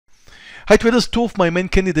Hi traders, two of my main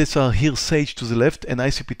candidates are here, Sage to the left and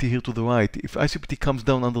ICPT here to the right. If ICPT comes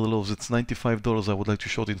down under the lows, it's $95, I would like to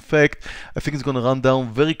short. In fact, I think it's going to run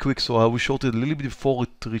down very quick, so I will short it a little bit before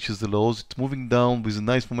it reaches the lows. It's moving down with a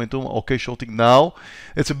nice momentum. Okay, shorting now.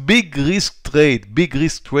 It's a big risk trade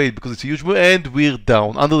because it's a huge move, and we're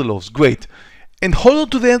down under the lows. Great. And hold on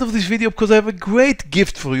to the end of this video because I have a great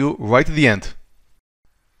gift for you right at the end.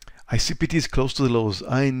 ICPT is close to the lows.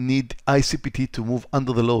 I need ICPT to move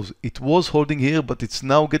under the lows. It was holding here, but it's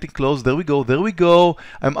now getting close. There we go, there we go.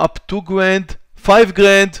 I'm up 2 grand, 5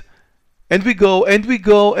 grand, and we go, and we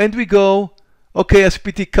go, and we go. Okay,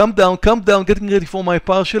 ICPT, come down, getting ready for my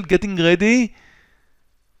partial, getting ready.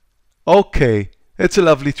 Okay, it's a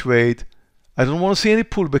lovely trade. I don't want to see any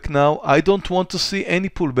pullback now. I don't want to see any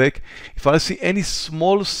pullback. If I see any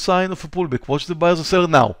small sign of a pullback, watch the buyers and sellers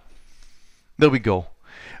now. There we go.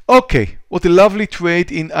 Okay, what a lovely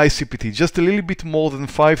trade in ICPT. Just a little bit more than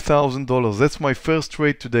 $5,000. That's my first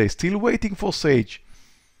trade today. Still waiting for Sage.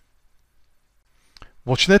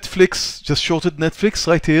 Watch Netflix. Just shorted Netflix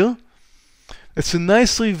right here. It's a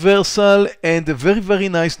nice reversal and a very, very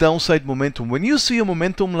nice downside momentum. When you see a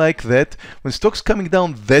momentum like that, when stock's coming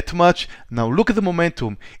down that much, now look at the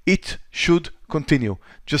momentum. It should continue.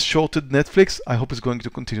 Just shorted Netflix. I hope it's going to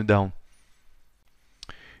continue down.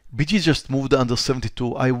 BG just moved under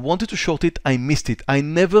 72. I wanted to short it, I missed it. I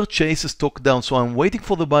never chase a stock down, so I'm waiting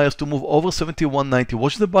for the buyers to move over 71.90.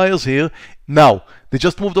 Watch the buyers here. Now, they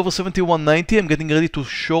just moved over 71.90. I'm getting ready to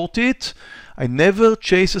short it. I never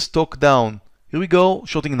chase a stock down. Here we go,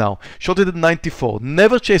 shorting now. Shorted at 94.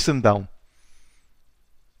 Never chase them down.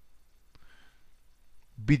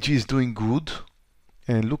 BG is doing good.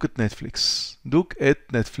 And look at Netflix. Look at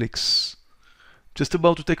Netflix. Just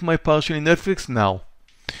about to take my partial in Netflix now.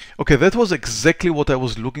 Okay, that was exactly what I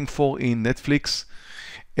was looking for in Netflix.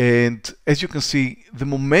 And as you can see, the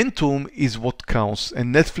momentum is what counts.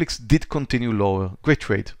 And Netflix did continue lower. Great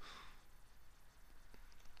trade.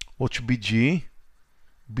 Watch BG.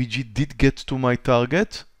 BG did get to my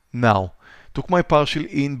target. Now, took my partial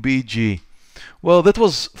in BG. Well, that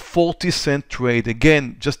was 40-cent trade.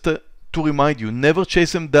 Again, just to remind you, never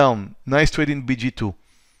chase them down. Nice trade in BG too.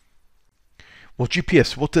 Watch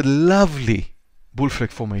GPS. What a lovely bull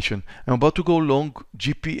flag formation. I'm about to go long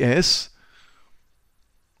GPS.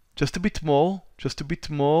 Just a bit more. Just a bit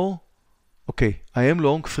more. Okay, I am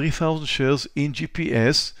long 3,000 shares in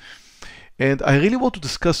GPS. And I really want to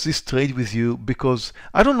discuss this trade with you because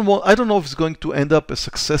I don't know if it's going to end up a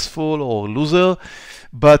successful or a loser,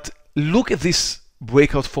 but look at this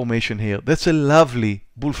breakout formation here. That's a lovely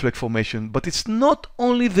bull flag formation, but it's not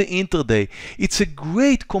only the intraday. It's a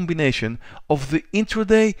great combination of the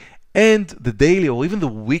intraday and the daily or even the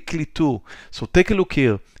weekly too. So take a look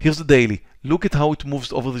here. Here's the daily. Look at how it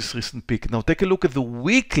moves over this recent peak. Now take a look at the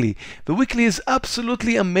weekly. The weekly is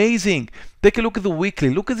absolutely amazing. Take a look at the weekly.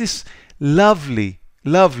 Look at this lovely,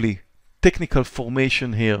 lovely technical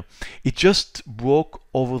formation here. It just broke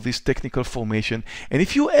over this technical formation. And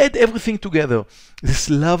if you add everything together, this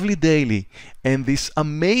lovely daily and this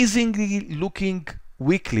amazingly looking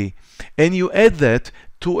weekly, and you add that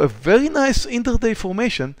to a very nice intraday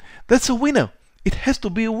formation, that's a winner. It has to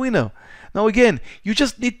be a winner. Now again, you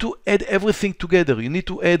just need to add everything together. You need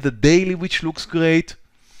to add the daily, which looks great,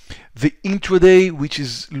 the intraday, which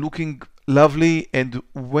is looking lovely, and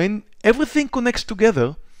when everything connects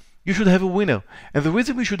together, you should have a winner. And the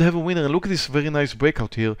reason we should have a winner, and look at this very nice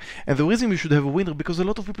breakout here, and the reason we should have a winner because a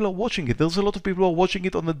lot of people are watching it. There's a lot of people who are watching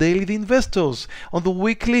it on the daily, the investors. On the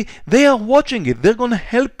weekly, they are watching it. They're going to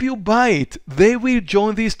help you buy it. They will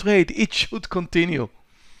join this trade. It should continue.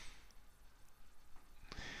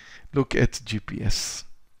 Look at GPS.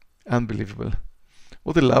 Unbelievable.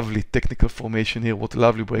 What a lovely technical formation here. What a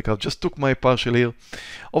lovely breakout. Just took my partial here.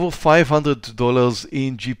 Over $500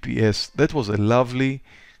 in GPS. That was a lovely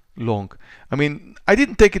long. I mean, I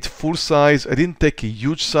didn't take it full size. I didn't take a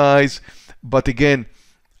huge size. But again,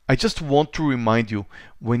 I just want to remind you,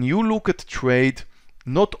 when you look at trade,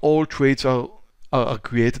 not all trades are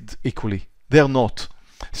created equally. They are not.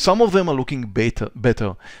 Some of them are looking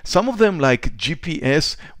better. Some of them, like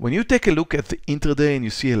GPS, when you take a look at the intraday and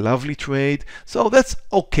you see a lovely trade, so that's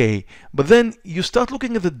okay. But then you start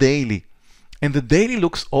looking at the daily, and the daily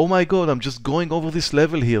looks, oh my God, I'm just going over this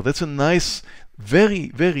level here. That's a nice, very,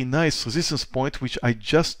 very nice resistance point, which I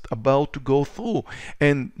just about to go through.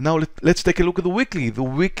 And now let's take a look at the weekly. The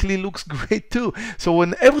weekly looks great too. So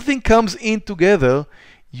when everything comes in together,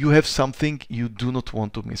 you have something you do not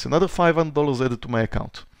want to miss. Another $500 added to my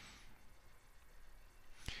account.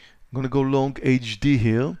 I'm going to go long HD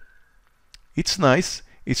here. It's nice.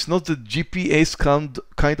 It's not the GPS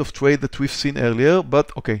kind of trade that we've seen earlier,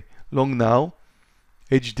 but okay, long now.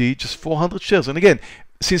 HD, just 400 shares. And again,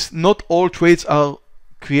 since not all trades are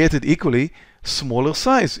created equally, smaller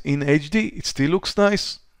size in HD, it still looks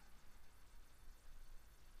nice.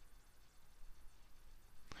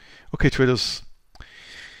 Okay, traders.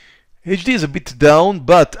 HD is a bit down,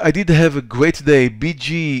 but I did have a great day.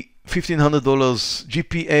 BG $1,500,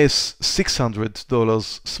 GPS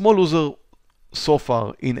 $600. Small loser so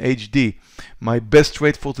far in HD. My best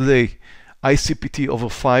trade for today, ICPT over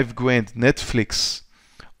 5 grand, Netflix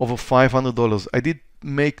over $500. I did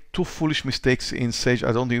make 2 foolish mistakes in Sage.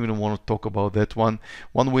 I don't even want to talk about that one.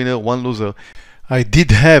 One winner, one loser. I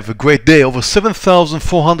did have a great day, over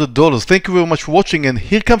 $7,400. Thank you very much for watching, and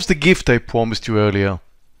here comes the gift I promised you earlier.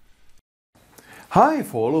 Hi,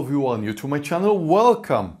 for all of you who are new to my channel,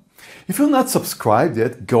 welcome. If you're not subscribed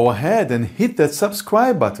yet, go ahead and hit that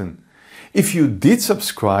subscribe button. If you did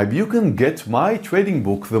subscribe, you can get my trading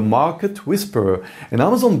book, The Market Whisperer, an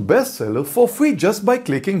Amazon bestseller for free just by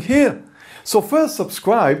clicking here. So first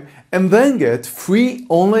subscribe and then get free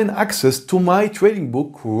online access to my trading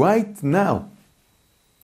book right now.